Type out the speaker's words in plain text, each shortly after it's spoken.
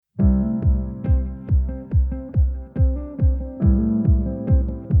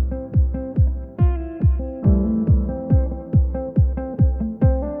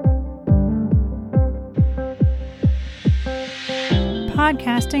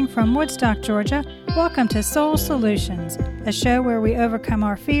Podcasting from Woodstock, Georgia, welcome to Soul Solutions, a show where we overcome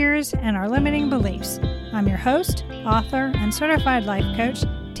our fears and our limiting beliefs. I'm your host, author, and certified life coach,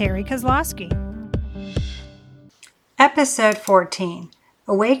 Terry Kozlowski. Episode 14,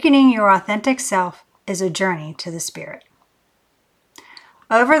 Awakening Your Authentic Self is a Journey to the Spirit.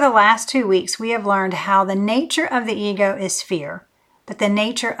 Over the last 2 weeks, we have learned how the nature of the ego is fear, but the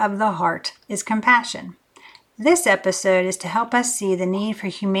nature of the heart is compassion. This episode is to help us see the need for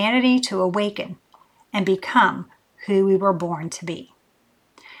humanity to awaken and become who we were born to be.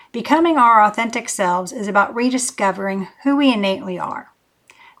 Becoming our authentic selves is about rediscovering who we innately are.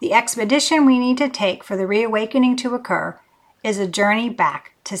 The expedition we need to take for the reawakening to occur is a journey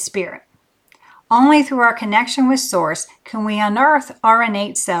back to spirit. Only through our connection with Source can we unearth our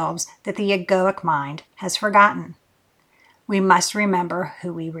innate selves that the egoic mind has forgotten. We must remember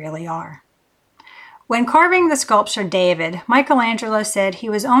who we really are. When carving the sculpture David, Michelangelo said he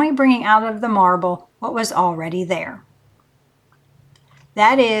was only bringing out of the marble what was already there.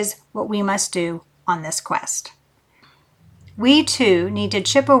 That is what we must do on this quest. We too need to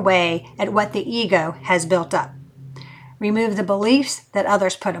chip away at what the ego has built up, remove the beliefs that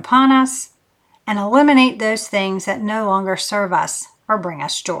others put upon us, and eliminate those things that no longer serve us or bring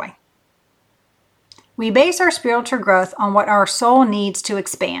us joy. We base our spiritual growth on what our soul needs to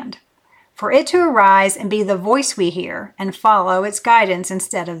expand, for it to arise and be the voice we hear and follow its guidance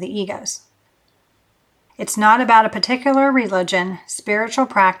instead of the ego's. It's not about a particular religion, spiritual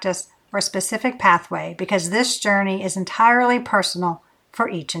practice, or specific pathway because this journey is entirely personal for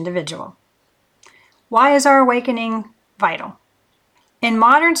each individual. Why is our awakening vital? In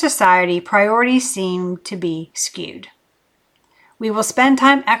modern society, priorities seem to be skewed. We will spend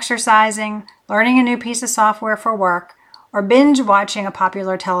time exercising, learning a new piece of software for work, or binge watching a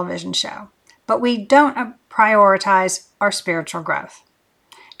popular television show, but we don't prioritize our spiritual growth.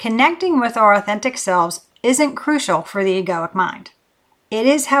 Connecting with our authentic selves isn't crucial for the egoic mind. It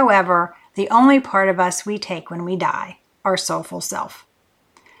is, however, the only part of us we take when we die, our soulful self.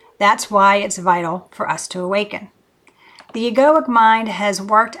 That's why it's vital for us to awaken. The egoic mind has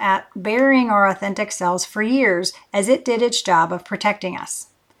worked at burying our authentic selves for years as it did its job of protecting us.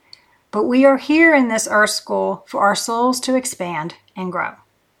 But we are here in this earth school for our souls to expand and grow.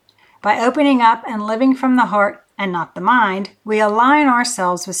 By opening up and living from the heart and not the mind, we align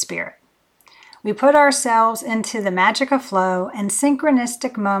ourselves with spirit. We put ourselves into the magic of flow and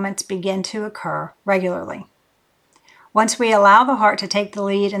synchronistic moments begin to occur regularly. Once we allow the heart to take the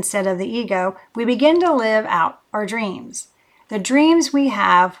lead instead of the ego, we begin to live out our dreams. The dreams we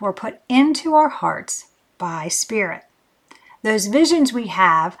have were put into our hearts by spirit. Those visions we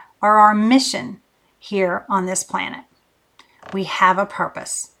have are our mission here on this planet. We have a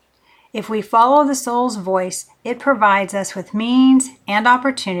purpose. If we follow the soul's voice, it provides us with means and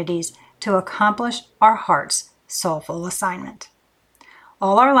opportunities to accomplish our heart's soulful assignment.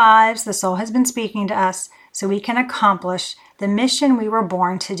 All our lives, the soul has been speaking to us so we can accomplish the mission we were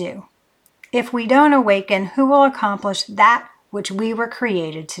born to do. If we don't awaken, who will accomplish that which we were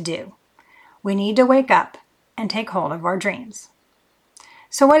created to do? We need to wake up and take hold of our dreams.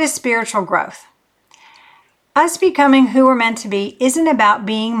 So what is spiritual growth? Us becoming who we're meant to be isn't about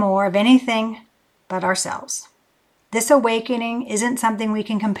being more of anything but ourselves. This awakening isn't something we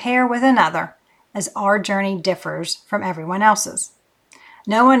can compare with another, as our journey differs from everyone else's.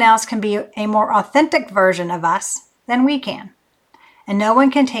 No one else can be a more authentic version of us than we can. And no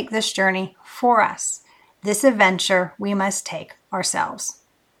one can take this journey for us. This adventure we must take ourselves.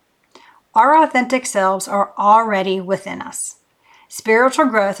 Our authentic selves are already within us. Spiritual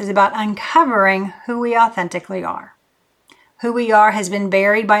growth is about uncovering who we authentically are. Who we are has been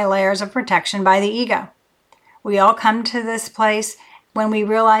buried by layers of protection by the ego. We all come to this place when we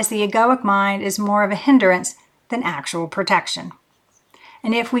realize the egoic mind is more of a hindrance than actual protection.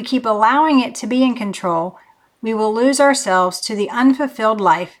 And if we keep allowing it to be in control, we will lose ourselves to the unfulfilled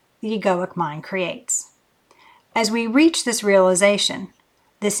life the egoic mind creates. As we reach this realization,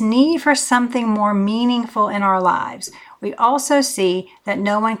 this need for something more meaningful in our lives, we also see that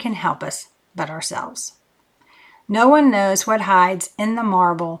no one can help us but ourselves. No one knows what hides in the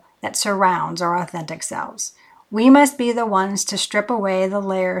marble that surrounds our authentic selves. We must be the ones to strip away the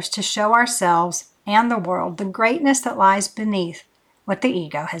layers to show ourselves and the world the greatness that lies beneath what the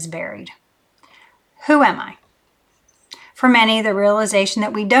ego has buried. Who am I? For many, the realization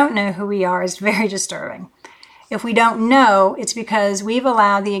that we don't know who we are is very disturbing. If we don't know, it's because we've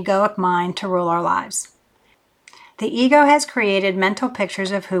allowed the egoic mind to rule our lives. The ego has created mental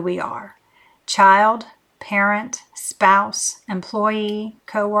pictures of who we are: child, parent, spouse, employee,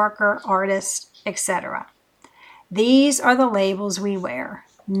 coworker, artist, etc. These are the labels we wear,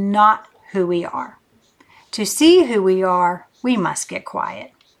 not who we are. To see who we are, we must get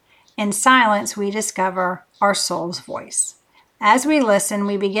quiet. In silence, we discover our soul's voice. As we listen,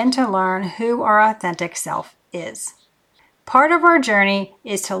 we begin to learn who our authentic self is. Part of our journey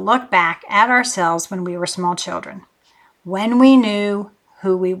is to look back at ourselves when we were small children, when we knew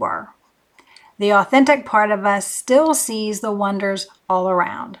who we were. The authentic part of us still sees the wonders all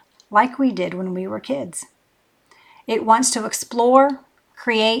around, like we did when we were kids. It wants to explore,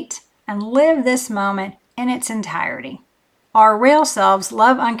 create, and live this moment in its entirety. Our real selves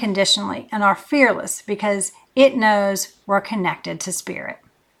love unconditionally and are fearless because it knows we're connected to spirit.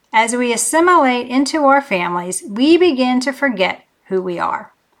 As we assimilate into our families, we begin to forget who we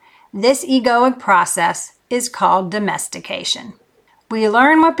are. This egoic process is called domestication. We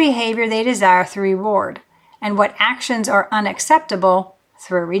learn what behavior they desire through reward and what actions are unacceptable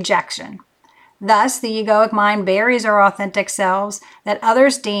through rejection. Thus, the egoic mind buries our authentic selves that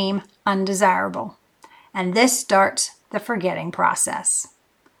others deem undesirable. And this starts the forgetting process.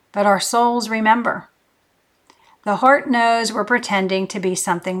 But our souls remember. The heart knows we're pretending to be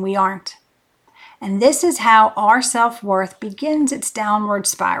something we aren't. And this is how our self-worth begins its downward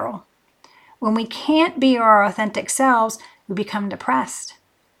spiral. When we can't be our authentic selves, we become depressed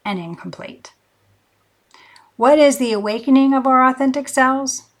and incomplete. What is the awakening of our authentic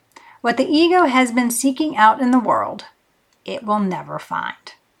selves? What the ego has been seeking out in the world, it will never find.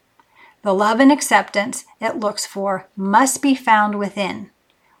 The love and acceptance it looks for must be found within,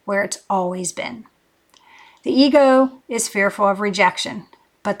 where it's always been. The ego is fearful of rejection,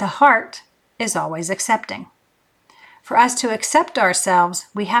 but the heart is always accepting. For us to accept ourselves,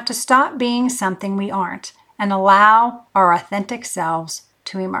 we have to stop being something we aren't and allow our authentic selves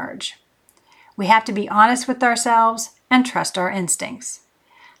to emerge. We have to be honest with ourselves and trust our instincts.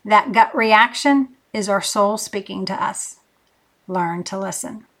 That gut reaction is our soul speaking to us. Learn to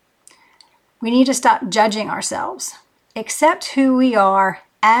listen. We need to stop judging ourselves. Accept who we are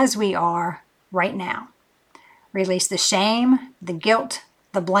as we are right now. Release the shame, the guilt,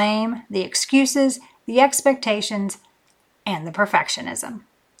 the blame, the excuses, the expectations, and the perfectionism.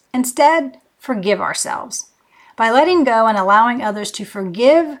 Instead, forgive ourselves. By letting go and allowing others to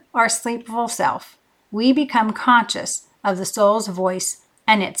forgive our sleepful self, we become conscious of the soul's voice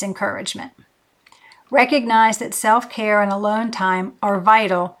and its encouragement. Recognize that self-care and alone time are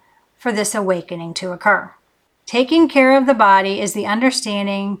vital for this awakening to occur. Taking care of the body is the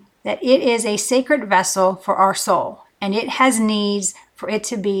understanding that it is a sacred vessel for our soul, and it has needs for it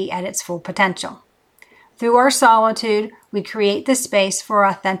to be at its full potential. Through our solitude, we create the space for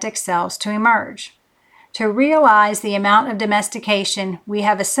our authentic selves to emerge. To realize the amount of domestication we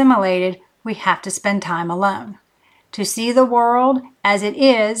have assimilated, we have to spend time alone. To see the world as it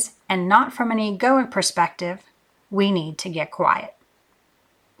is, and not from an egoic perspective, we need to get quiet.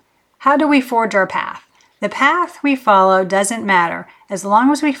 How do we forge our path? The path we follow doesn't matter as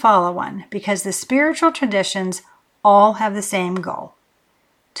long as we follow one, because the spiritual traditions all have the same goal: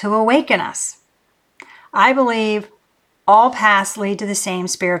 to awaken us. I believe all paths lead to the same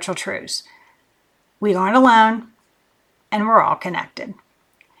spiritual truths. We aren't alone, and we're all connected.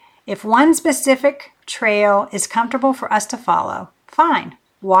 If one specific trail is comfortable for us to follow, fine,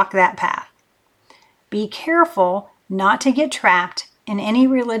 walk that path. Be careful not to get trapped in any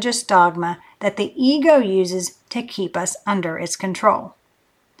religious dogma that the ego uses to keep us under its control.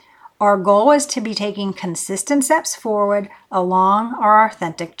 Our goal is to be taking consistent steps forward along our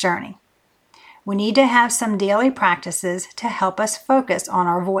authentic journey. We need to have some daily practices to help us focus on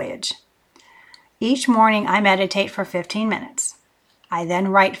our voyage. Each morning I meditate for 15 minutes. I then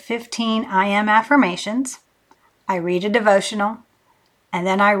write 15 I am affirmations. I read a devotional, and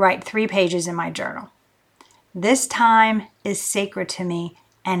then I write 3 pages in my journal. This time is sacred to me,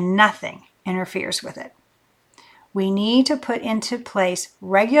 and nothing interferes with it. We need to put into place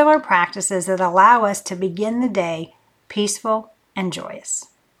regular practices that allow us to begin the day peaceful and joyous.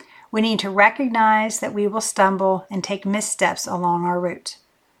 We need to recognize that we will stumble and take missteps along our route.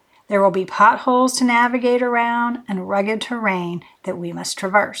 There will be potholes to navigate around and rugged terrain that we must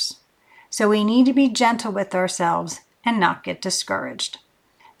traverse. So we need to be gentle with ourselves and not get discouraged.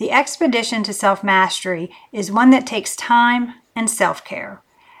 The expedition to self-mastery is one that takes time and self-care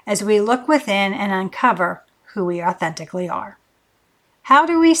as we look within and uncover who we authentically are. How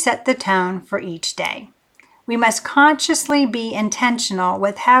do we set the tone for each day? We must consciously be intentional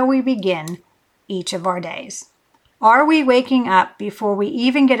with how we begin each of our days. Are we waking up before we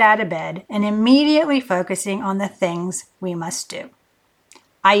even get out of bed and immediately focusing on the things we must do?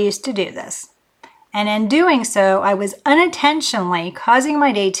 I used to do this. And in doing so, I was unintentionally causing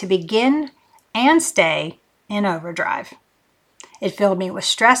my day to begin and stay in overdrive. It filled me with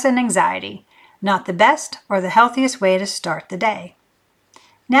stress and anxiety, not the best or the healthiest way to start the day.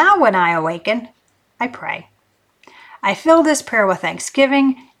 Now when I awaken, I pray. I fill this prayer with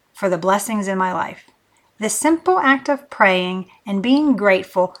thanksgiving for the blessings in my life. This simple act of praying and being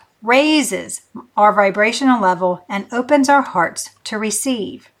grateful raises our vibrational level and opens our hearts to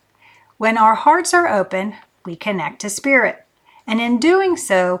receive. When our hearts are open, we connect to Spirit. And in doing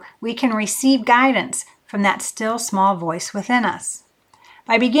so, we can receive guidance from that still small voice within us.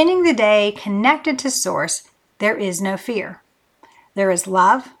 By beginning the day connected to Source, there is no fear. There is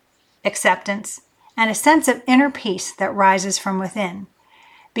love, acceptance, and a sense of inner peace that rises from within.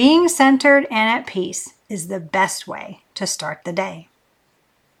 Being centered and at peace is the best way to start the day.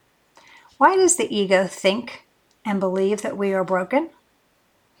 Why does the ego think and believe that we are broken?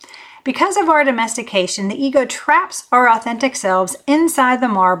 Because of our domestication, the ego traps our authentic selves inside the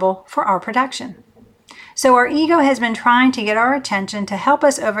marble for our protection. So our ego has been trying to get our attention to help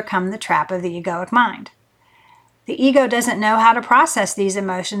us overcome the trap of the egoic mind. The ego doesn't know how to process these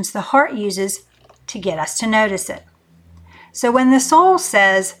emotions the heart uses to get us to notice it. So when the soul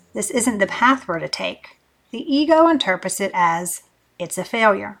says this isn't the path we're to take, the ego interprets it as it's a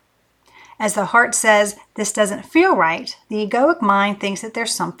failure. As the heart says this doesn't feel right, the egoic mind thinks that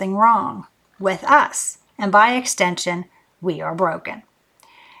there's something wrong with us, and by extension, we are broken.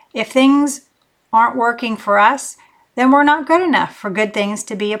 If things aren't working for us, then we're not good enough for good things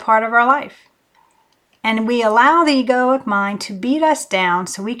to be a part of our life. And we allow the egoic mind to beat us down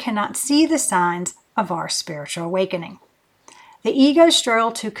so we cannot see the signs of our spiritual awakening. The ego's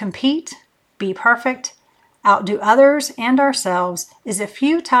struggle to compete, be perfect, outdo others and ourselves is a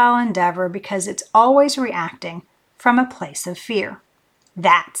futile endeavor because it's always reacting from a place of fear.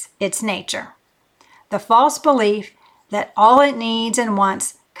 That's its nature. The false belief that all it needs and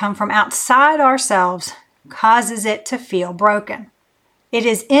wants come from outside ourselves causes it to feel broken. It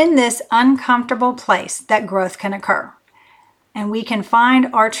is in this uncomfortable place that growth can occur, and we can find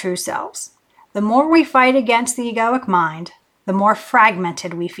our true selves. The more we fight against the egoic mind, the more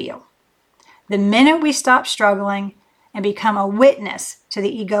fragmented we feel. The minute we stop struggling and become a witness to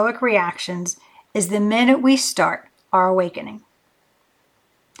the egoic reactions is the minute we start our awakening.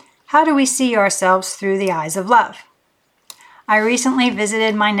 How do we see ourselves through the eyes of love? I recently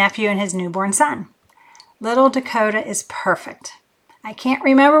visited my nephew and his newborn son. Little Dakota is perfect. I can't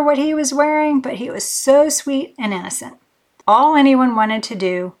remember what he was wearing, but he was so sweet and innocent. All anyone wanted to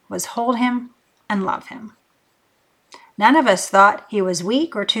do was hold him and love him. None of us thought he was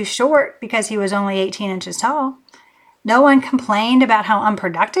weak or too short because he was only 18 inches tall. No one complained about how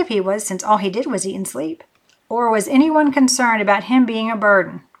unproductive he was since all he did was eat and sleep. Or was anyone concerned about him being a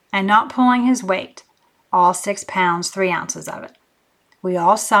burden and not pulling his weight, all 6 pounds, 3 ounces of it. We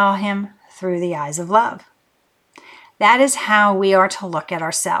all saw him through the eyes of love. That is how we are to look at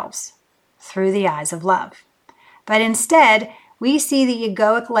ourselves, through the eyes of love. But instead, we see the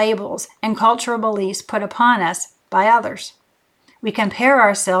egoic labels and cultural beliefs put upon us by others. We compare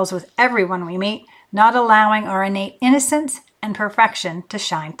ourselves with everyone we meet, not allowing our innate innocence and perfection to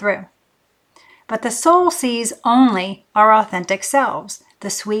shine through. But the soul sees only our authentic selves, the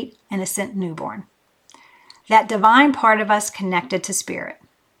sweet, innocent newborn. That divine part of us connected to Spirit.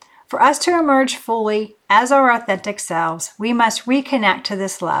 For us to emerge fully as our authentic selves, we must reconnect to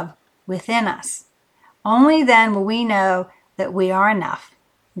this love within us. Only then will we know that we are enough,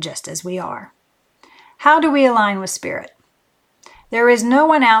 just as we are. How do we align with Spirit? There is no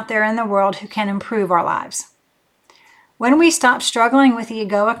one out there in the world who can improve our lives. When we stop struggling with the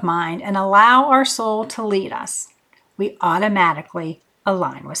egoic mind and allow our soul to lead us, we automatically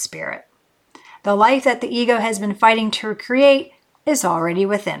align with Spirit. The life that the ego has been fighting to create is already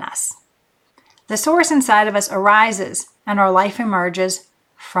within us. The source inside of us arises and our life emerges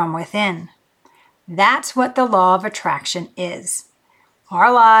from within. That's what the law of attraction is.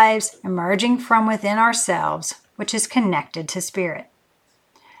 Our lives emerging from within ourselves, which is connected to Spirit.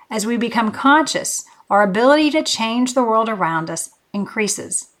 As we become conscious, our ability to change the world around us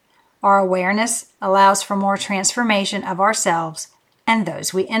increases. Our awareness allows for more transformation of ourselves and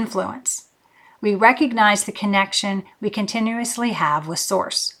those we influence. We recognize the connection we continuously have with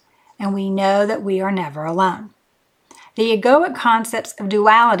Source, and we know that we are never alone. The egoic concepts of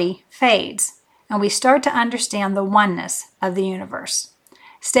duality fades, and we start to understand the oneness of the universe.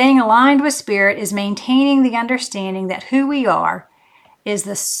 Staying aligned with Spirit is maintaining the understanding that who we are is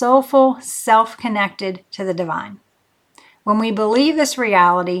the soulful self connected to the divine. When we believe this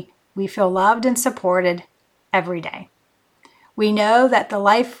reality, we feel loved and supported every day. We know that the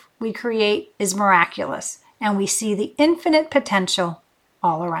life we create is miraculous, and we see the infinite potential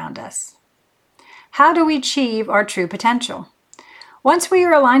all around us. How do we achieve our true potential? Once we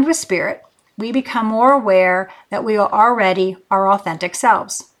are aligned with Spirit, we become more aware that we are already our authentic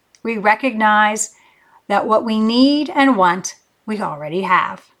selves. We recognize that what we need and want, we already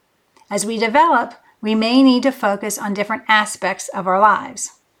have. As we develop, we may need to focus on different aspects of our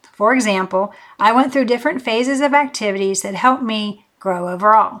lives. For example, I went through different phases of activities that helped me grow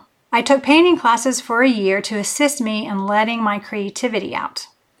overall. I took painting classes for a year to assist me in letting my creativity out.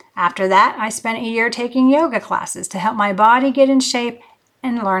 After that, I spent a year taking yoga classes to help my body get in shape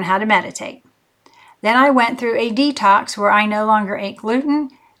and learn how to meditate. Then I went through a detox where I no longer ate gluten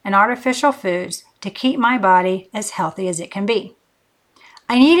and artificial foods to keep my body as healthy as it can be.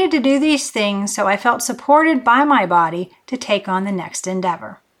 I needed to do these things so I felt supported by my body to take on the next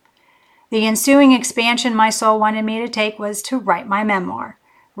endeavor. The ensuing expansion my soul wanted me to take was to write my memoir,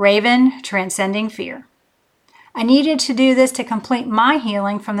 Raven Transcending Fear. I needed to do this to complete my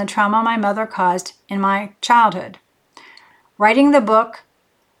healing from the trauma my mother caused in my childhood. Writing the book,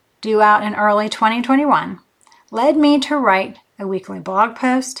 due out in early 2021, led me to write a weekly blog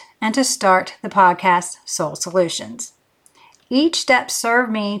post and to start the podcast Soul Solutions. Each step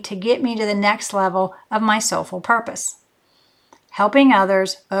served me to get me to the next level of my soulful purpose, helping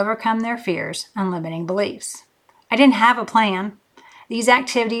others overcome their fears and limiting beliefs. I didn't have a plan. These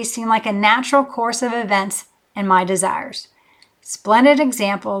activities seemed like a natural course of events and my desires. Splendid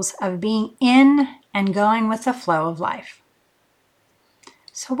examples of being in and going with the flow of life.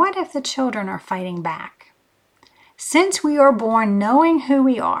 So what if the children are fighting back? Since we are born knowing who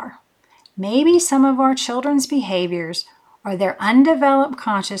we are, maybe some of our children's behaviors are their undeveloped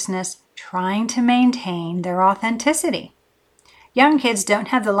consciousness trying to maintain their authenticity. Young kids don't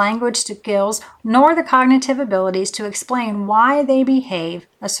have the language skills nor the cognitive abilities to explain why they behave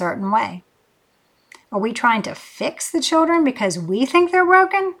a certain way. Are we trying to fix the children because we think they're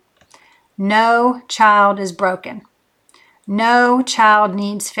broken? No child is broken. No child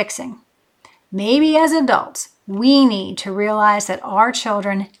needs fixing. Maybe as adults, we need to realize that our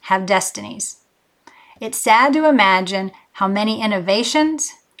children have destinies. It's sad to imagine how many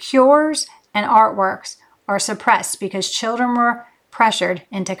innovations, cures, and artworks are suppressed because children were pressured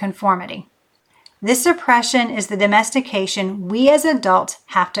into conformity. This suppression is the domestication we as adults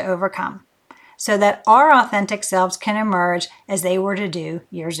have to overcome, so that our authentic selves can emerge as they were to do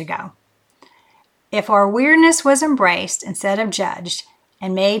years ago. If our weirdness was embraced instead of judged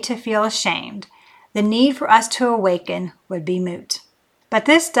and made to feel ashamed, the need for us to awaken would be moot. But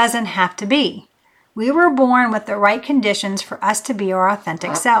this doesn't have to be. We were born with the right conditions for us to be our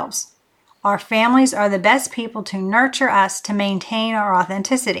authentic selves. Our families are the best people to nurture us to maintain our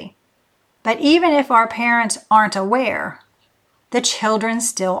authenticity. But even if our parents aren't aware, the children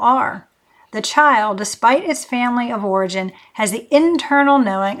still are. The child, despite its family of origin, has the internal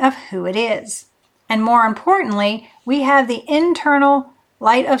knowing of who it is. And more importantly, we have the internal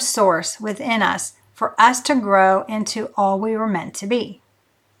light of source within us for us to grow into all we were meant to be.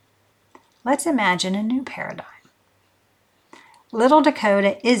 Let's imagine a new paradigm. Little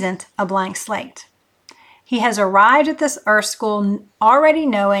Dakota isn't a blank slate. He has arrived at this earth school already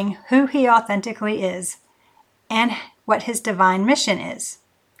knowing who he authentically is and what his divine mission is.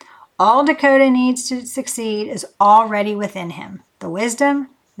 All Dakota needs to succeed is already within him: the wisdom,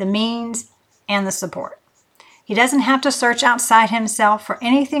 the means, and the support. He doesn't have to search outside himself for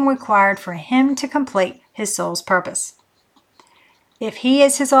anything required for him to complete his soul's purpose. If he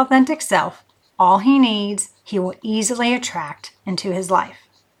is his authentic self, all he needs, he will easily attract into his life.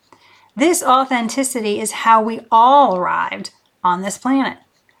 This authenticity is how we all arrived on this planet.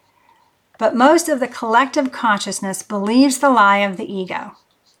 But most of the collective consciousness believes the lie of the ego,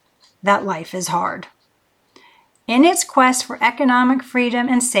 that life is hard. In its quest for economic freedom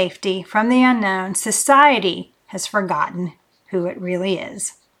and safety from the unknown, society has forgotten who it really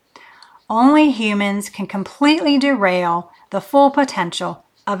is. Only humans can completely derail the full potential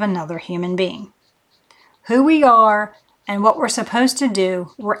of another human being. Who we are and what we're supposed to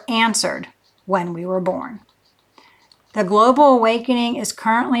do were answered when we were born. The global awakening is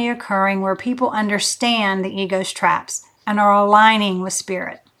currently occurring where people understand the ego's traps and are aligning with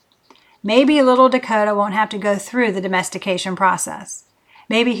spirit. Maybe little Dakota won't have to go through the domestication process.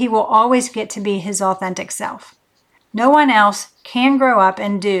 Maybe he will always get to be his authentic self. No one else can grow up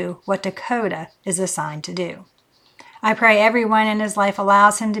and do what Dakota is assigned to do. I pray everyone in his life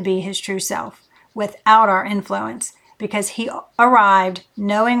allows him to be his true self without our influence, because he arrived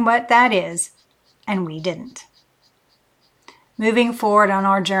knowing what that is, and we didn't. Moving forward on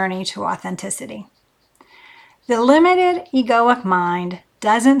our journey to authenticity. The limited egoic mind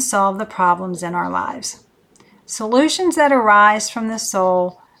doesn't solve the problems in our lives. Solutions that arise from the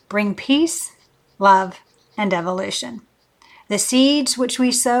soul bring peace, love, and evolution. The seeds which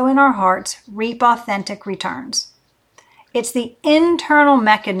we sow in our hearts reap authentic returns. It's the internal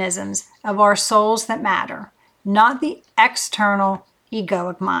mechanisms of our souls that matter, not the external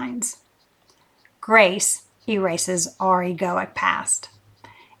egoic minds. Grace erases our egoic past.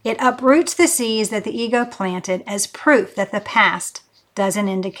 It uproots the seeds that the ego planted as proof that the past doesn't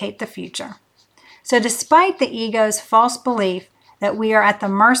indicate the future. So despite the ego's false belief that we are at the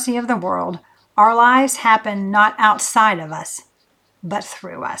mercy of the world, our lives happen not outside of us, but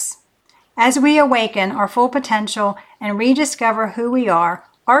through us. As we awaken our full potential and rediscover who we are,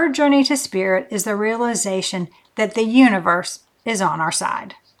 our journey to spirit is the realization that the universe is on our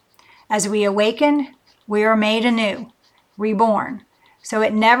side. As we awaken, we are made anew, reborn, so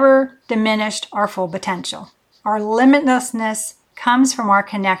it never diminished our full potential. Our limitlessness comes from our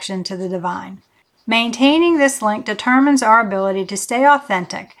connection to the divine. Maintaining this link determines our ability to stay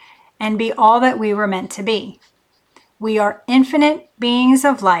authentic and be all that we were meant to be. We are infinite beings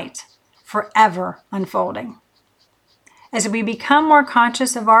of light, forever unfolding. As we become more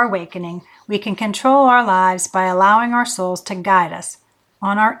conscious of our awakening, we can control our lives by allowing our souls to guide us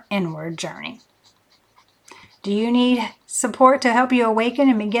on our inward journey. Do you need support to help you awaken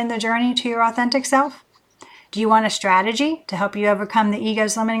and begin the journey to your authentic self? Do you want a strategy to help you overcome the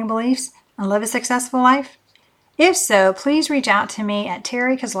ego's limiting beliefs and live a successful life? If so, please reach out to me at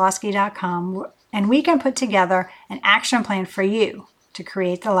terrykozlowski.com and we can put together an action plan for you to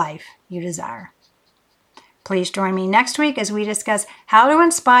create the life you desire. Please join me next week as we discuss how to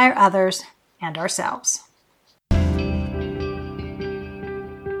inspire others and ourselves.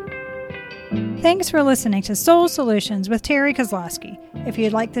 Thanks for listening to Soul Solutions with Terry Kozlowski. If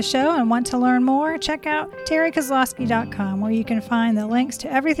you'd like the show and want to learn more, check out terrykozlowski.com where you can find the links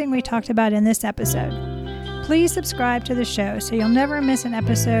to everything we talked about in this episode. Please subscribe to the show so you'll never miss an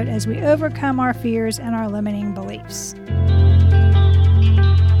episode as we overcome our fears and our limiting beliefs.